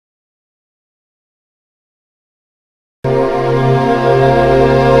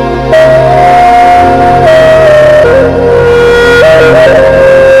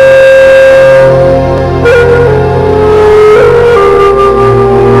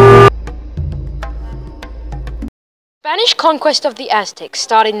Spanish conquest of the Aztecs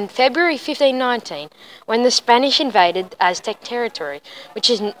started in February 1519 when the Spanish invaded Aztec territory, which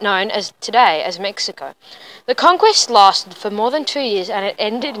is known as today as Mexico. The conquest lasted for more than 2 years and it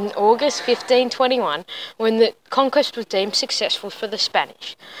ended in August 1521 when the conquest was deemed successful for the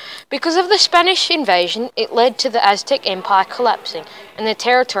Spanish. Because of the Spanish invasion, it led to the Aztec Empire collapsing and their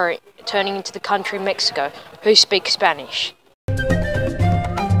territory turning into the country Mexico, who speak Spanish.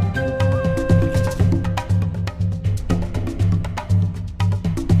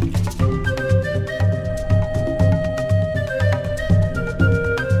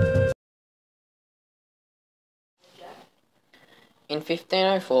 In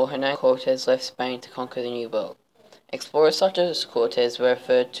 1504, Hernán Cortés left Spain to conquer the New World. Explorers such as Cortés were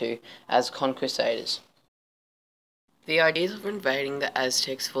referred to as conquistadors. The ideas of invading the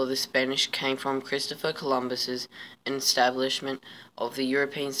Aztecs for the Spanish came from Christopher Columbus's establishment of the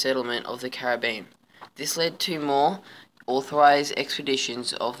European settlement of the Caribbean. This led to more authorized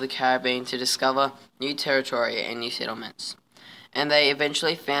expeditions of the Caribbean to discover new territory and new settlements, and they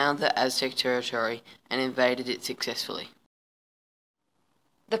eventually found the Aztec territory and invaded it successfully.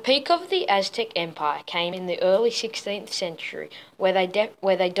 The peak of the Aztec Empire came in the early 16th century, where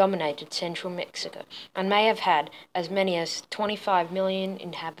they dominated central Mexico and may have had as many as 25 million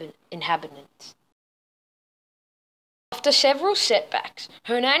inhabitants. After several setbacks,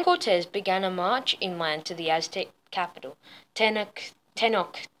 Hernán Cortés began a march inland to the Aztec capital,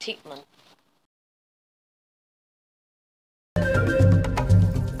 Tenochtitlan.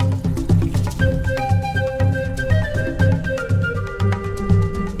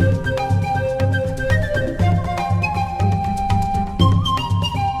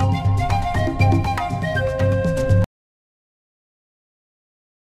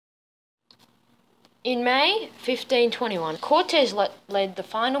 In May 1521, Cortés led the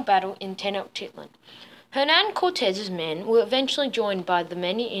final battle in Tenochtitlan. Hernán Cortés's men were eventually joined by the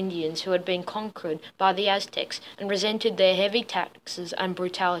many Indians who had been conquered by the Aztecs and resented their heavy taxes and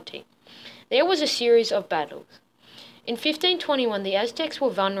brutality. There was a series of battles. In 1521, the Aztecs were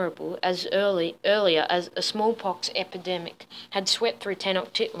vulnerable as earlier as a smallpox epidemic had swept through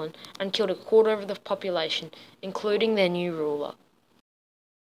Tenochtitlan and killed a quarter of the population, including their new ruler.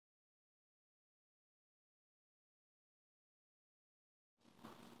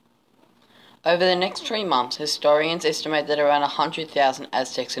 Over the next 3 months, historians estimate that around 100,000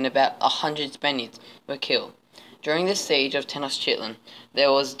 Aztecs and about 100 Spaniards were killed. During the siege of Tenochtitlan,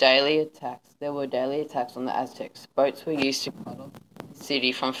 there were daily attacks on the Aztecs. Boats were used to cut off the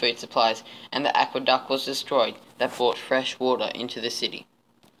city from food supplies, and the aqueduct was destroyed that brought fresh water into the city.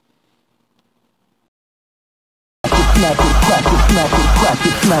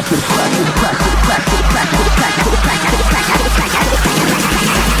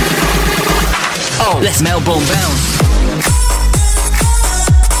 Oh, let's Melbourne bounce.